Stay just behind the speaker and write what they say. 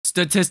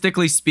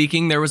Statistically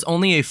speaking, there was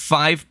only a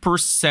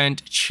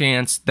 5%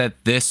 chance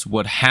that this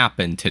would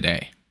happen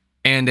today.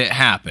 And it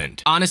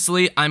happened.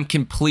 Honestly, I'm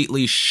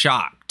completely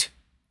shocked.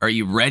 Are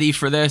you ready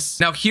for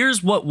this? Now,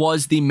 here's what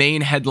was the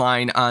main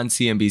headline on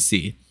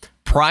CNBC.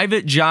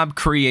 Private job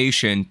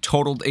creation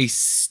totaled a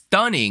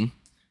stunning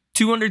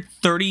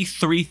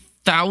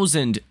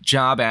 233,000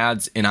 job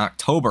ads in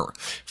October,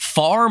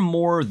 far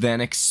more than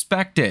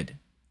expected,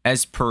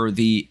 as per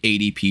the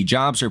ADP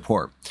jobs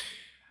report.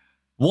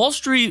 Wall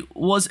Street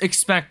was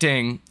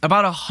expecting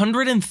about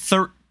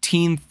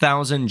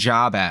 113,000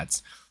 job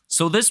ads.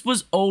 So this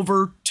was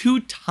over 2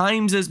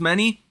 times as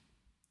many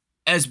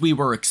as we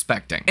were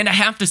expecting. And I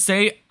have to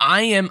say,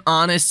 I am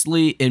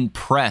honestly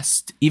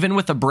impressed, even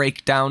with a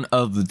breakdown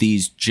of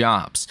these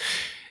jobs.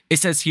 It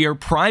says here,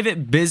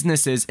 private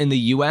businesses in the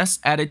US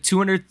added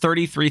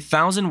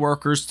 233,000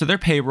 workers to their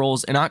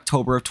payrolls in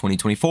October of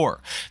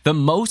 2024, the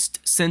most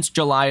since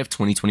July of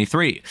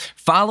 2023,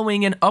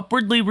 following an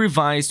upwardly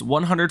revised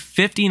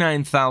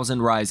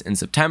 159,000 rise in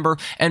September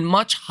and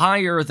much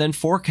higher than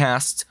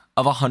forecasts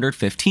of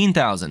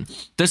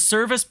 115,000. The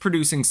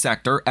service-producing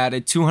sector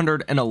added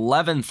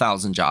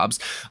 211,000 jobs,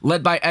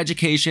 led by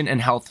education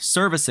and health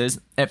services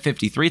at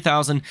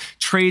 53,000,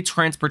 trade,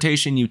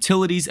 transportation,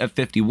 utilities at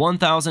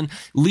 51,000,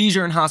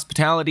 leisure and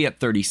hospitality at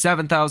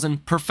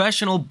 37,000,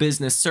 professional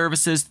business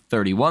services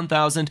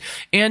 31,000,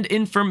 and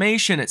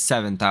information at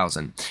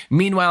 7,000.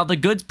 Meanwhile, the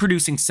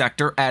goods-producing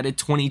sector added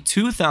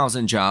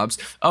 22,000 jobs,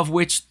 of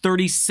which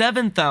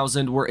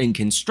 37,000 were in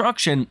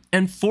construction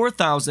and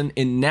 4,000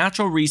 in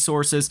natural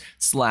resources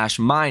 /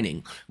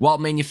 mining, while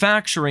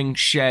manufacturing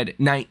shed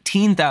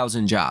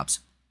 19,000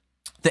 jobs.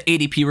 The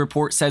ADP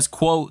report says,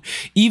 quote,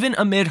 even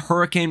amid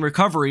hurricane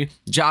recovery,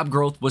 job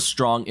growth was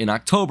strong in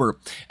October.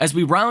 As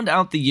we round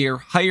out the year,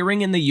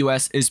 hiring in the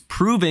U.S. is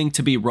proving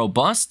to be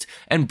robust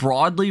and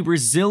broadly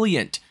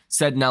resilient,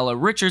 said Nella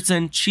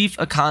Richardson, chief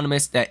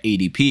economist at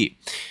ADP.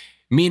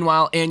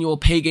 Meanwhile, annual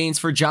pay gains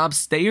for job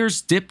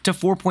stayers dipped to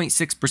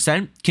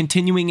 4.6%,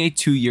 continuing a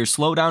 2-year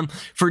slowdown.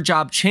 For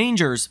job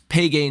changers,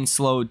 pay gains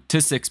slowed to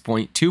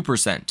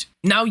 6.2%.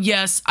 Now,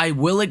 yes, I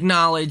will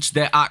acknowledge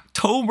that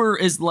October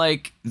is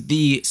like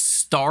the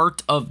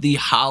start of the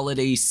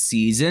holiday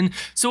season,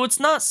 so it's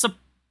not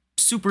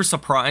super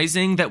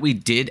surprising that we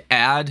did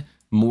add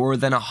more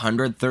than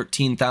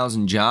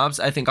 113,000 jobs.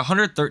 I think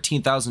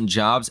 113,000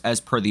 jobs,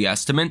 as per the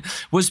estimate,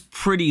 was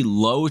pretty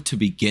low to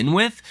begin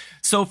with.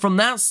 So from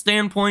that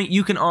standpoint,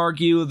 you can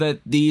argue that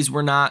these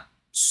were not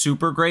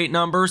super great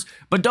numbers,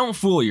 but don't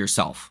fool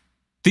yourself.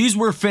 These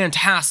were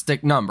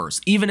fantastic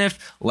numbers. Even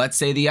if, let's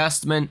say, the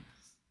estimate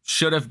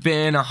should have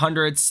been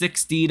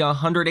 160 to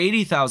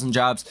 180,000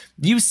 jobs,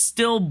 you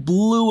still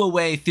blew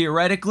away,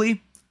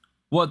 theoretically,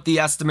 what the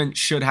estimate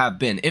should have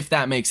been, if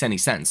that makes any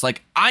sense.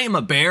 Like, I am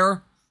a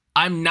bear.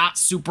 I'm not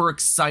super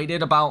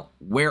excited about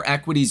where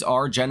equities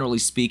are, generally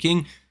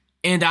speaking,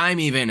 and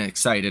I'm even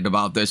excited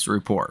about this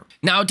report.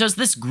 Now, does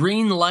this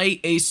green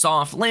light a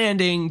soft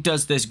landing?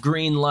 Does this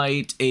green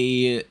light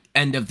a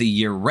end of the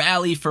year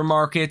rally for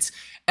markets?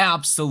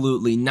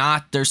 Absolutely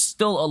not. There's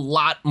still a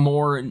lot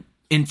more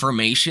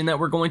information that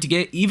we're going to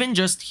get, even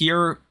just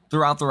here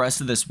throughout the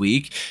rest of this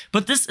week.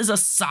 But this is a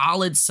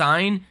solid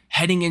sign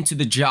heading into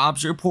the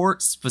jobs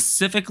report,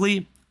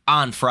 specifically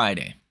on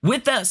Friday.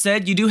 With that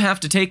said, you do have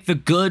to take the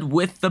good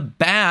with the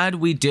bad.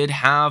 We did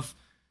have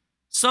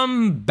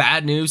some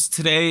bad news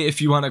today,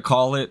 if you want to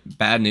call it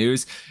bad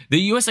news.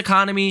 The U.S.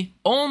 economy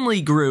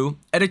only grew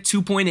at a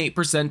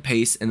 2.8%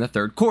 pace in the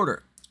third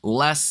quarter,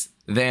 less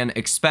than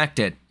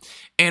expected.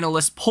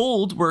 Analysts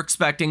polled were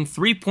expecting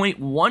 3.1%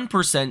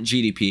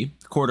 GDP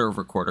quarter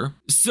over quarter.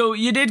 So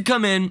you did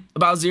come in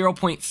about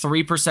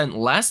 0.3%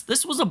 less.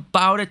 This was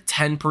about a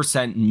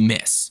 10%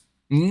 miss.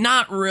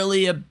 Not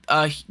really a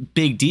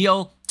big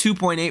deal.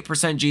 2.8%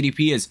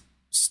 GDP is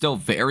still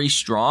very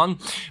strong,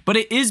 but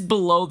it is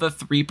below the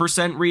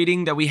 3%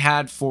 reading that we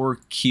had for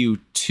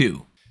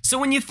Q2. So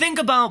when you think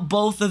about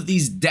both of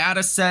these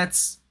data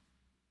sets,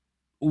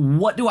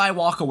 what do I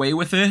walk away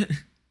with it?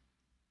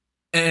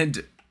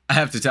 And I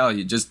have to tell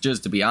you,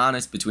 just to be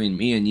honest, between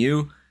me and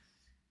you,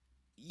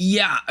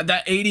 yeah,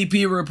 that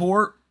ADP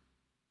report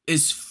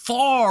is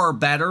far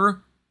better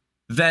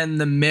than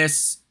the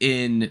miss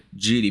in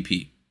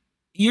GDP.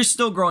 You're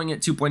still growing at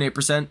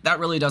 2.8%. That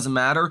really doesn't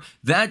matter.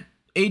 That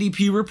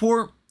ADP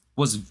report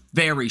was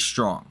very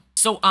strong.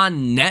 So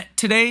on net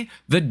today,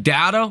 the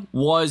data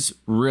was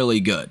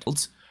really good.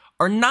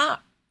 Are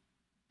not,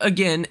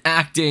 again,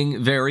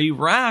 acting very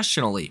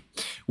rationally.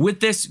 With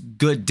this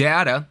good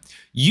data,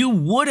 you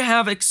would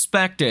have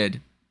expected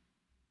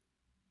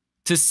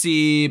to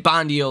see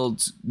bond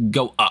yields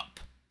go up.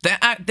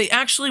 They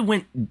actually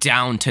went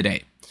down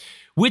today,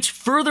 which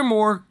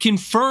furthermore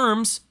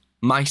confirms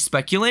my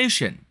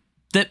speculation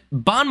that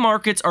bond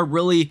markets are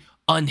really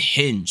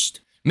unhinged.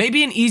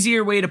 Maybe an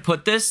easier way to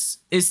put this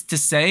is to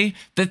say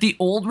that the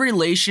old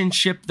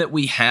relationship that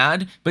we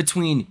had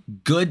between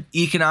good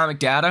economic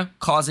data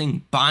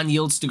causing bond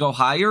yields to go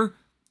higher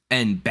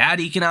and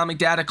bad economic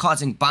data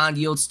causing bond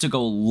yields to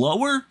go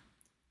lower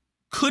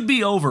could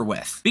be over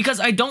with, because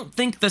I don't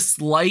think the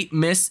slight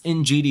miss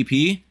in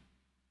GDP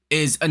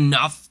is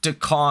enough to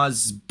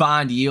cause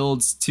bond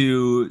yields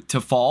to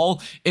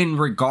fall. In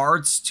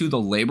regards to the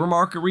labor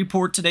market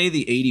report today,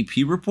 the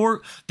ADP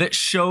report, that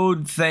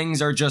showed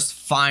things are just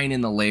fine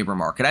in the labor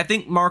market. I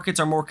think markets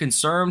are more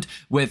concerned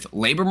with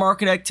labor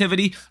market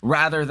activity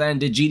rather than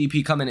did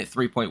GDP come in at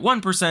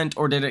 3.1%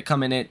 or did it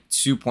come in at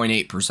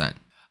 2.8%.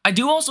 I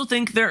do also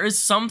think there is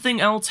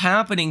something else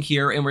happening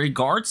here in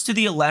regards to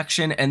the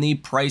election and the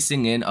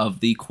pricing in of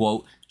the,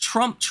 quote,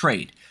 Trump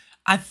trade.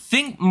 I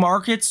think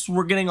markets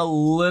were getting a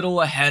little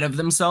ahead of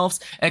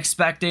themselves,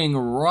 expecting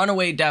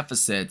runaway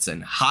deficits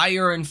and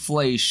higher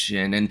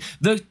inflation and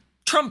the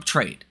Trump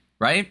trade,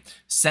 right?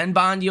 Send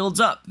bond yields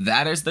up.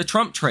 That is the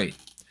Trump trade.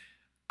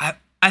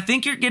 I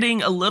think you're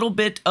getting a little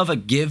bit of a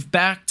give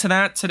back to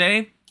that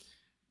today,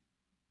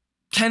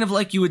 kind of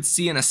like you would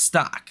see in a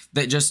stock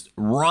that just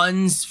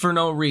runs for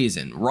no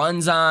reason,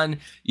 runs on,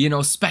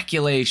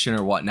 speculation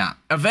or whatnot.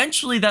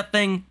 Eventually that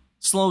thing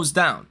slows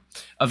down.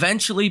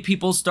 Eventually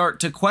people start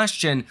to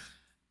question,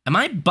 am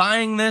I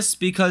buying this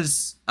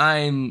because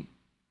I'm,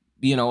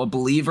 a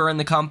believer in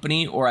the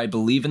company or I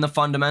believe in the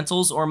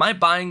fundamentals, or am I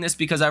buying this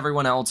because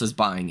everyone else is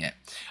buying it?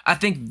 I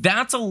think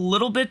that's a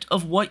little bit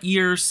of what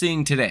you're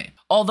seeing today.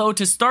 Although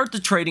to start the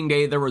trading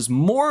day, there was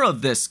more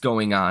of this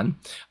going on,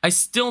 I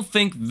still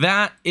think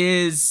that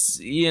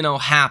is,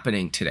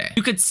 happening today.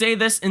 You could say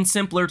this in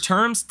simpler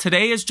terms.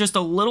 Today is just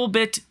a little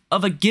bit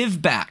of a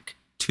give back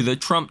to the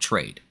Trump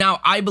trade. Now,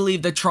 I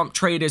believe the Trump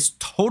trade is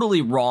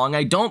totally wrong.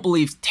 I don't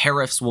believe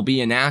tariffs will be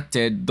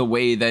enacted the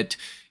way that,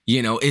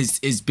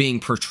 is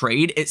being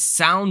portrayed. It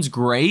sounds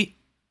great,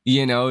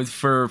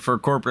 for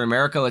corporate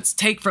America. Let's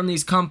take from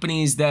these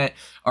companies that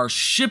are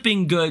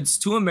shipping goods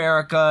to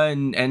America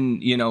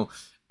and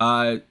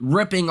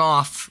ripping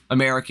off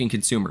American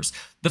consumers.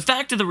 The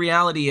fact of the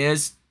reality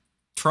is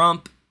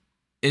Trump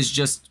is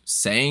just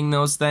saying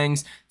those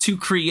things to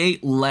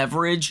create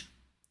leverage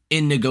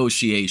in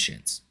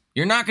negotiations.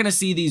 You're not going to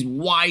see these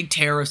wide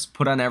tariffs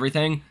put on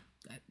everything.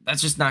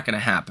 That's just not going to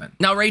happen.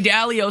 Now, Ray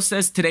Dalio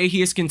says today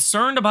he is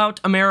concerned about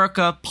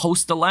America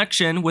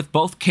post-election with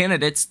both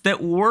candidates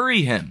that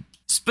worry him.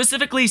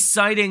 Specifically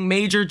citing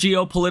major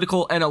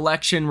geopolitical and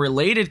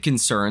election-related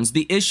concerns,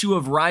 the issue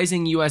of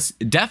rising U.S.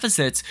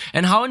 deficits,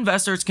 and how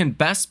investors can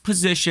best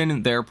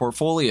position their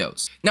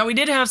portfolios. Now, we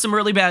did have some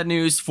really bad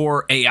news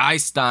for AI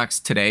stocks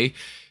today.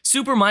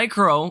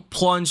 Supermicro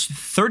plunged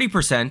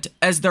 30%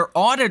 as their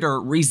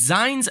auditor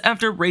resigns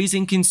after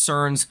raising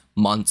concerns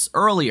months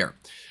earlier.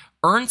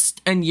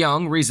 Ernst &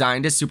 Young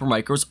resigned as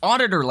Supermicro's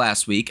auditor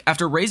last week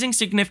after raising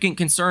significant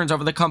concerns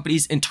over the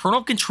company's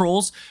internal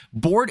controls,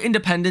 board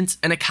independence,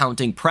 and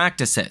accounting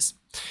practices.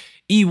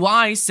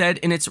 EY said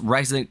in its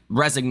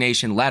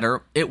resignation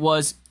letter it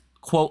was,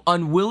 quote,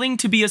 unwilling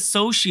to be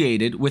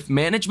associated with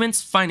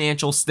management's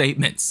financial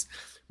statements,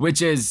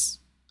 which is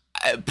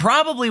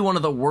probably one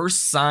of the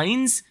worst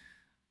signs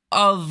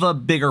of a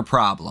bigger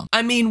problem.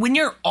 I mean, when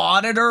your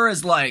auditor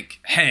is like,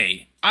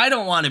 hey, I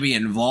don't want to be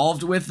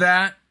involved with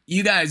that.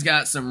 You guys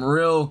got some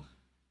real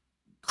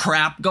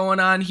crap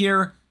going on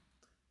here.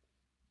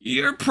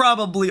 You're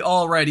probably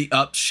already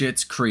up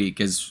shit's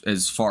creek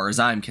as far as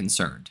I'm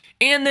concerned.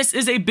 And this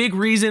is a big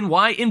reason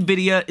why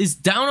Nvidia is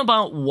down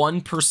about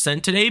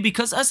 1% today,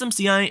 because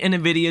SMCI and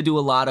Nvidia do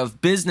a lot of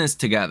business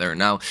together.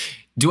 Now,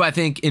 do I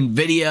think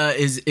Nvidia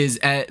is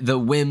at the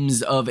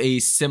whims of a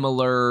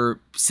similar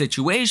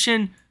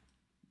situation?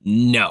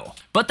 No.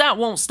 But that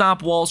won't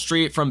stop Wall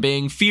Street from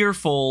being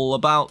fearful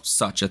about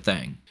such a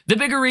thing. The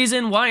bigger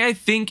reason why I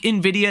think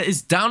Nvidia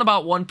is down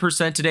about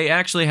 1% today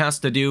actually has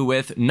to do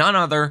with none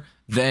other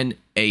than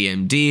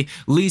AMD.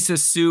 Lisa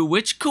Su,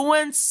 which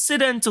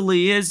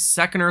coincidentally is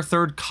second or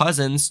third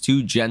cousins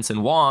to Jensen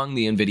Huang,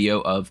 the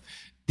CEO of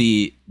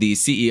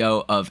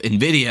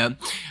Nvidia,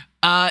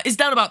 is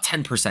down about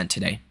 10%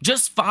 today,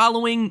 just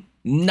following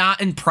not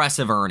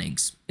impressive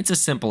earnings. It's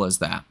as simple as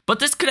that. But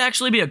this could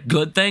actually be a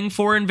good thing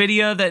for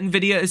Nvidia, that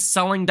Nvidia is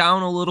selling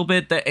down a little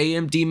bit, that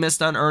AMD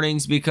missed on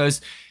earnings,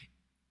 because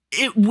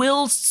it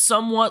will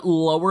somewhat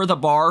lower the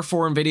bar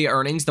for Nvidia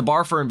earnings. The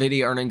bar for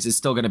Nvidia earnings is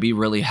still going to be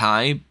really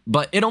high,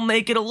 but it'll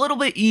make it a little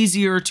bit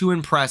easier to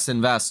impress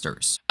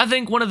investors. I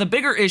think one of the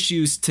bigger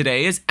issues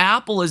today is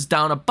Apple is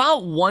down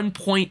about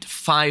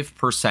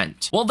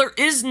 1.5%. While there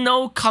is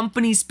no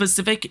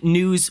company-specific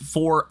news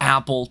for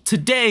Apple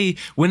today,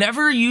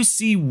 whenever you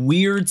see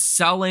weird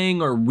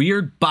selling or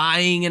weird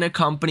buying in a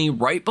company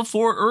right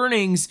before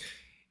earnings,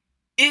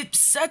 it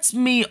sets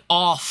me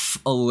off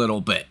a little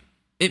bit.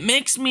 It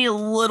makes me a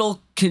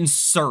little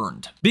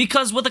concerned,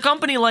 because with a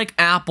company like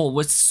Apple,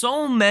 with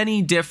so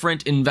many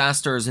different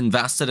investors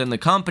invested in the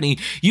company,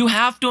 you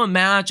have to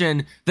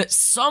imagine that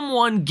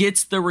someone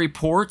gets the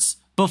reports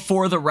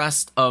before the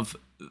rest of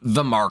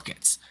the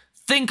markets.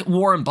 Think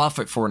Warren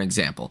Buffett, for an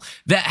example,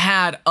 that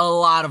had a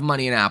lot of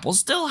money in Apple,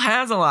 still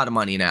has a lot of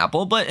money in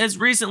Apple, but has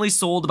recently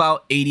sold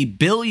about $80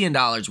 billion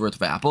worth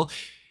of Apple.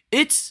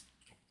 It's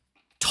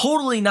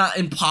totally not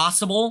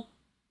impossible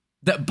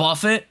that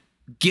Buffett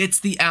gets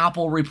the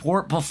Apple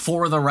report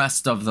before the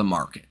rest of the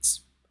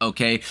markets.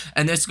 okay?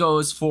 And this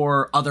goes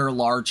for other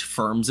large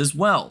firms as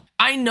well.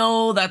 I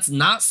know that's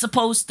not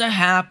supposed to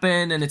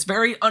happen, and it's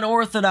very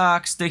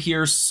unorthodox to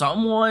hear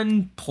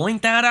someone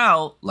point that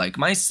out, like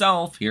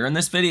myself here in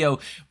this video,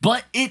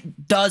 but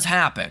it does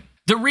happen.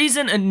 The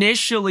reason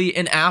initially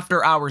in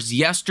after hours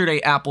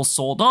yesterday Apple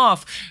sold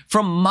off,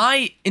 from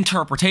my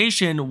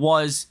interpretation,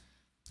 was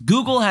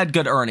Google had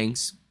good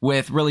earnings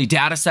with really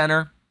data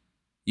center,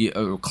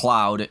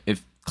 cloud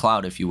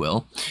if you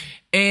will,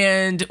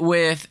 and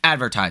with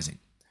advertising.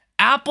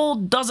 Apple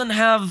doesn't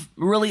have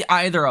really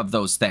either of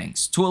those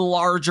things to a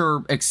larger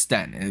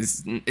extent.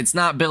 It's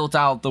not built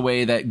out the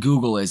way that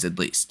Google is, at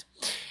least.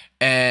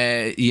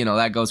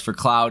 That goes for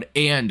cloud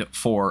and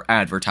for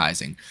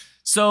advertising.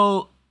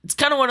 So it's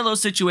kind of one of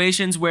those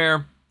situations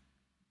where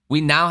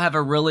we now have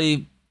a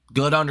really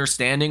good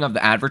understanding of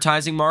the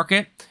advertising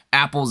market.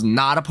 Apple's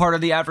not a part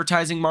of the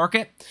advertising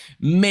market.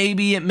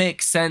 Maybe it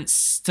makes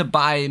sense to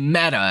buy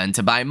Meta and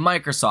to buy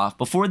Microsoft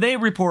before they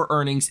report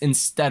earnings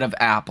instead of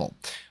Apple.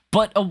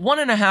 But a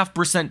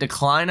 1.5%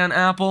 decline on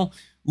Apple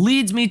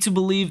leads me to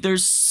believe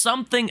there's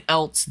something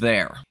else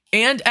there.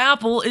 And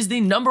Apple is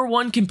the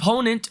 #1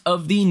 component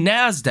of the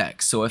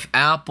NASDAQ. So if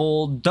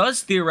Apple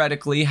does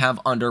theoretically have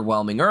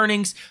underwhelming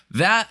earnings,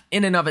 that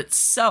in and of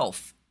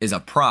itself is a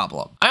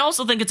problem. I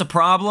also think it's a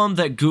problem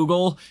that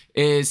Google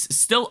is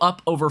still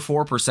up over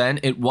 4%.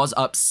 It was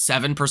up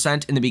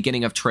 7% in the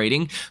beginning of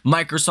trading.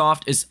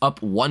 Microsoft is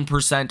up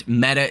 1%.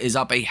 Meta is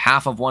up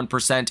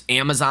 0.5%.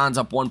 Amazon's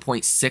up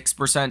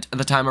 1.6% at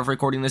the time of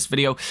recording this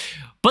video.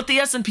 But the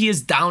S&P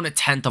is down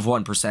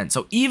 0.1%.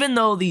 So even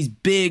though these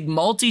big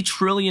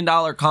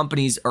multi-trillion-dollar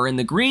companies are in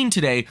the green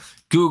today,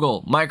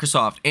 Google,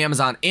 Microsoft,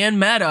 Amazon, and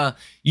Meta,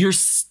 you're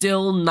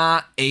still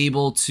not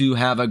able to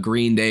have a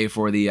green day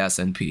for the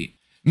S&P.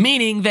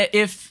 Meaning that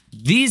if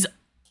these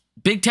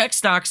big tech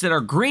stocks that are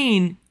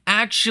green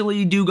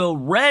actually do go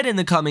red in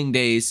the coming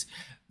days,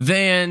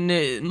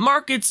 then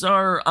markets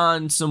are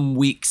on some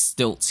weak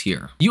stilts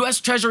here. U.S.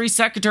 Treasury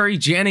Secretary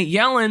Janet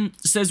Yellen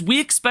says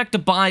we expect to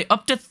buy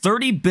up to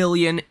 $30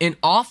 billion in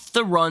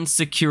off-the-run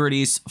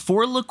securities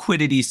for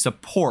liquidity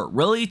support,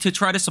 really to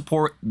try to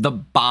support the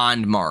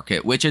bond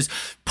market, which is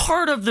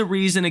part of the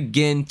reason,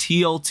 again,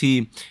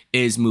 TLT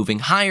is moving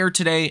higher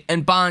today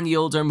and bond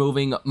yields are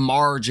moving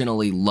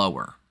marginally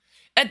lower.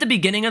 At the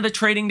beginning of the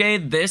trading day,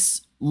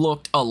 this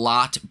looked a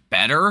lot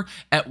better.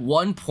 At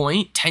one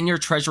point, 10-year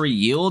Treasury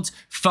yields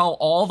fell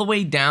all the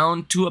way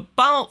down to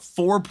about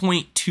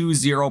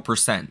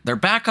 4.20%. They're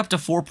back up to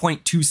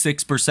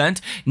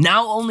 4.26%,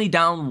 now only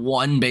down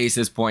 1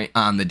 basis point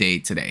on the day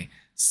today.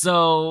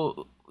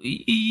 So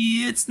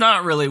it's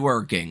not really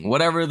working,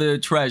 whatever the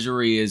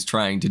Treasury is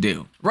trying to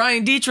do.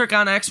 Ryan Dietrich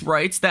on X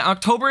writes that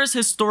October is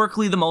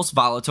historically the most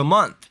volatile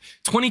month.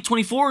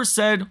 2024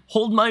 said,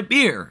 hold my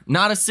beer.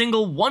 Not a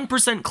single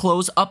 1%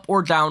 close up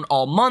or down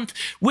all month,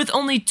 with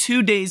only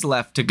 2 days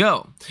left to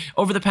go.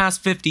 Over the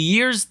past 50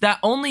 years, that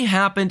only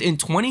happened in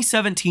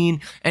 2017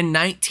 and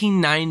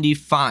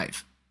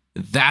 1995.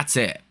 That's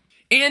it.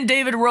 And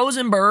David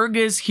Rosenberg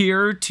is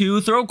here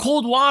to throw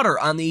cold water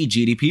on the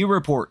GDP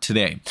report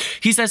today.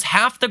 He says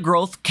half the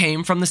growth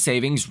came from the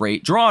savings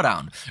rate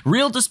drawdown.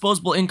 Real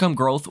disposable income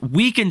growth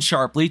weakened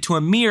sharply to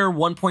a mere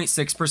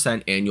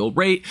 1.6% annual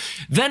rate,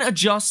 then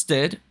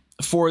adjusted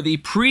for the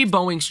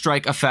pre-Boeing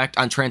strike effect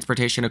on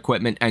transportation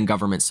equipment and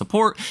government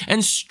support,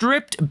 and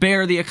stripped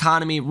bare the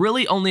economy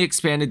really only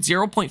expanded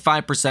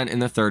 0.5% in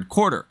the third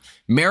quarter.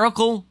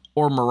 Miracle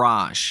or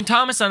mirage?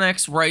 Thomas on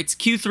X writes,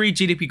 Q3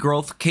 GDP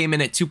growth came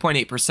in at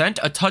 2.8%,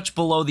 a touch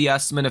below the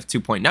estimate of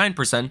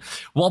 2.9%,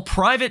 while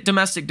private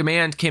domestic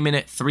demand came in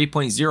at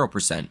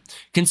 3.0%.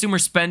 Consumer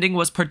spending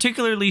was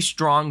particularly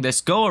strong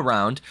this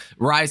go-around,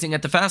 rising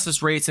at the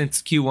fastest rate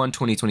since Q1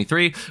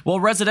 2023,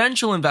 while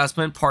residential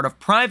investment, part of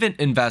private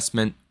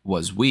investment,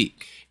 was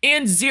weak.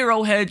 And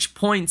Zero Hedge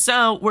points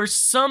out where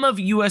some of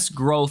U.S.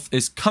 growth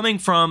is coming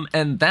from,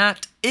 and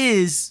that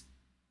is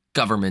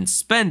government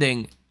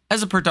spending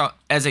as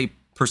a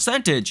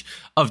percentage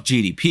of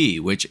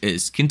GDP, which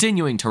is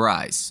continuing to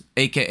rise,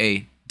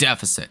 aka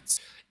deficits.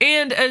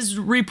 And as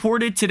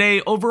reported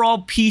today, overall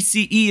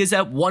PCE is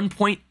at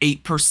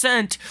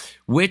 1.8%,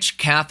 which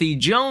Kathy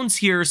Jones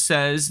here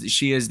says,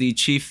 she is the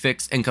chief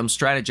fixed income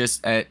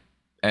strategist at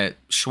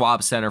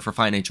Schwab Center for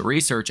Financial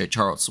Research at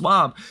Charles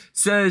Schwab,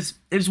 says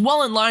is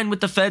well in line with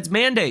the Fed's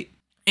mandate.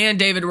 And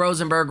David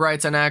Rosenberg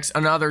writes on X,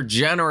 another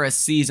generous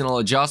seasonal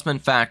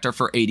adjustment factor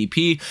for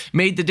ADP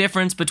made the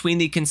difference between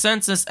the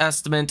consensus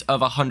estimate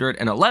of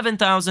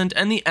 111,000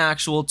 and the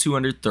actual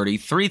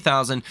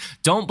 233,000.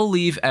 Don't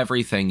believe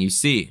everything you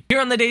see. Here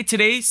on the day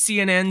today,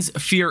 CNN's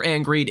Fear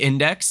and Greed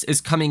Index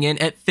is coming in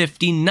at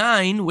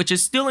 59, which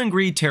is still in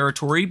greed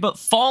territory, but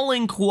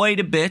falling quite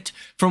a bit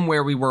from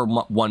where we were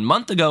 1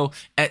 month ago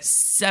at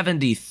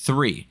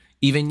 73.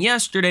 Even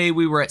yesterday,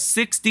 we were at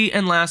 60,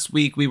 and last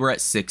week we were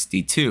at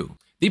 62.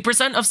 The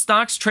percent of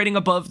stocks trading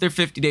above their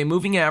 50-day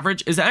moving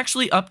average is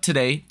actually up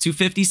today to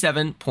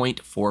 57.45%.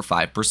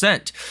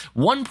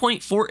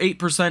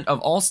 1.48%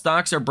 of all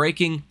stocks are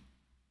breaking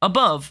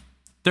above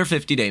their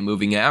 50-day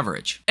moving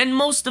average. And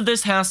most of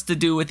this has to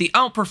do with the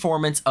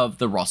outperformance of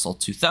the Russell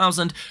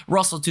 2000.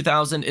 Russell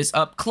 2000 is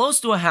up close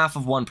to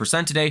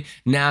 0.5% today,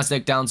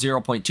 Nasdaq down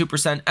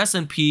 0.2%,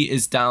 S&P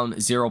is down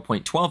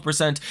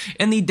 0.12%,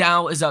 and the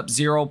Dow is up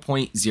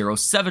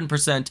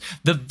 0.07%.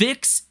 The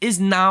VIX is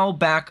now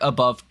back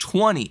above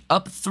 20,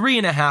 up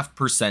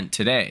 3.5%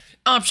 today.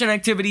 Option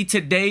activity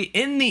today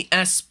in the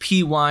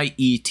SPY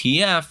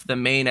ETF, the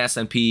main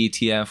S&P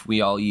ETF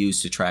we all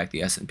use to track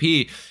the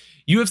S&P.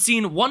 You have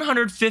seen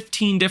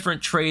 115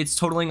 different trades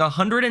totaling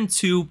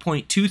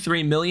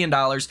 $102.23 million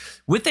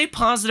with a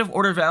positive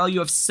order value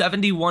of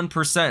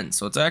 71%,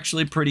 so it's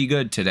actually pretty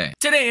good today.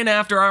 Today in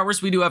after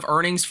hours, we do have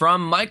earnings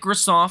from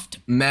Microsoft,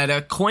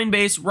 Meta,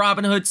 Coinbase,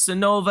 Robinhood,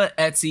 Sonova,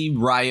 Etsy,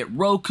 Riot,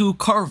 Roku,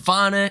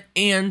 Carvana,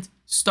 and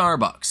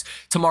Starbucks.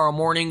 Tomorrow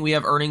morning, we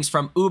have earnings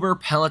from Uber,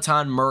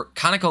 Peloton, Merck,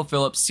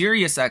 ConocoPhillips,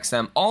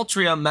 SiriusXM,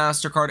 Altria,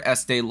 MasterCard,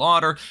 Estee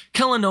Lauder,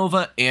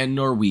 Kellanova, and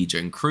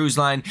Norwegian Cruise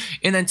Line.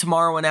 And then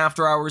tomorrow in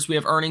after hours, we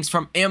have earnings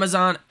from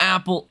Amazon,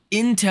 Apple,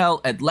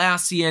 Intel,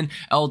 Atlassian,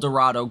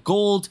 Eldorado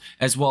Gold,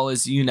 as well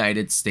as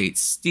United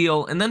States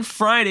Steel. And then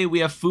Friday, we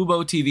have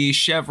Fubo TV,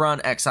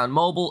 Chevron,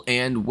 ExxonMobil,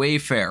 and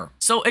Wayfair.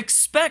 So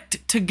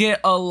expect to get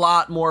a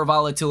lot more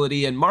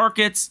volatility in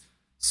markets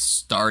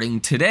starting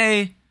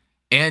today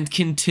and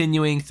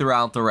continuing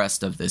throughout the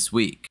rest of this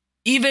week.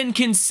 Even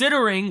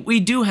considering we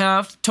do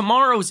have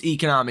tomorrow's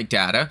economic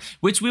data,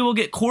 which we will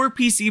get core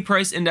PC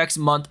price index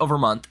month over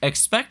month,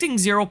 expecting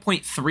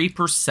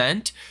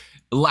 0.3%.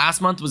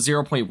 Last month was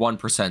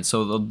 0.1%,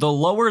 so the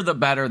lower the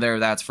better there,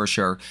 that's for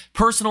sure.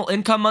 Personal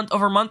income month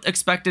over month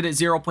expected at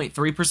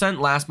 0.3%.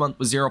 Last month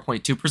was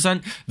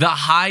 0.2%. The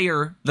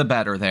higher the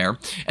better there.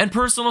 And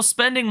personal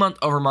spending month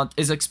over month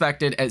is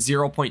expected at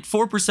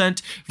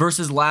 0.4%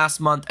 versus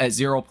last month at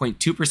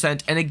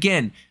 0.2%. And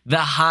again, the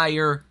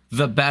higher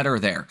the better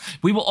there.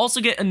 We will also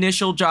get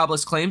initial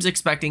jobless claims,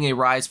 expecting a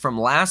rise from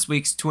last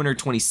week's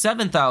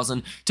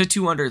 227,000 to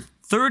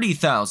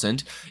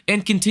 230,000,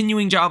 and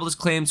continuing jobless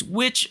claims,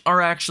 which are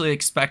actually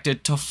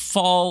expected to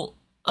fall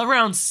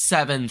around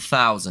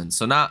 7,000.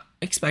 So not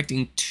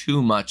expecting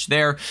too much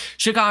there.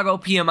 Chicago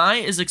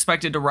PMI is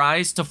expected to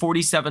rise to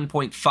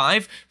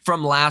 47.5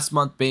 from last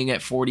month being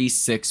at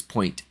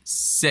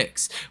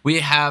 46.6.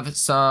 We have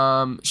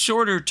some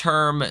shorter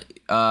term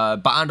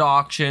bond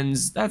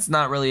auctions. That's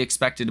not really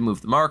expected to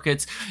move the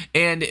markets.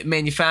 And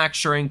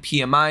manufacturing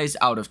PMIs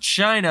out of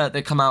China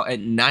that come out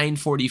at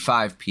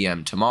 9:45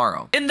 p.m.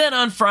 tomorrow. And then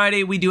on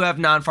Friday, we do have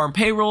non-farm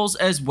payrolls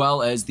as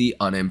well as the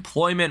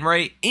unemployment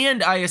rate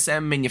and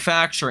ISM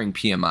manufacturing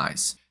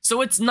PMIs.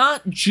 So it's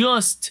not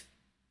just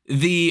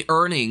the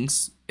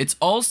earnings, it's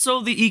also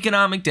the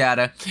economic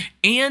data,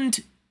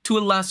 and to a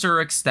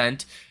lesser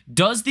extent,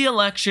 does the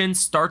election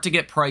start to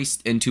get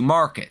priced into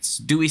markets?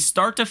 Do we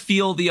start to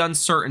feel the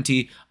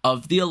uncertainty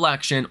of the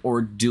election,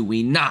 or do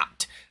we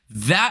not?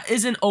 That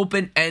is an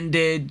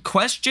open-ended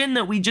question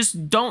that we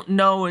just don't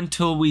know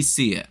until we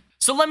see it.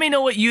 So let me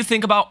know what you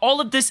think about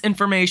all of this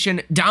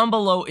information down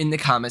below in the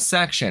comment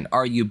section.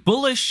 Are you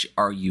bullish?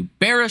 Are you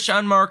bearish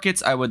on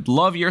markets? I would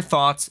love your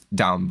thoughts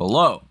down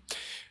below.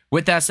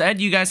 With that said,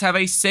 you guys have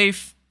a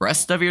safe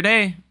rest of your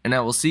day, and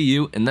I will see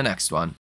you in the next one.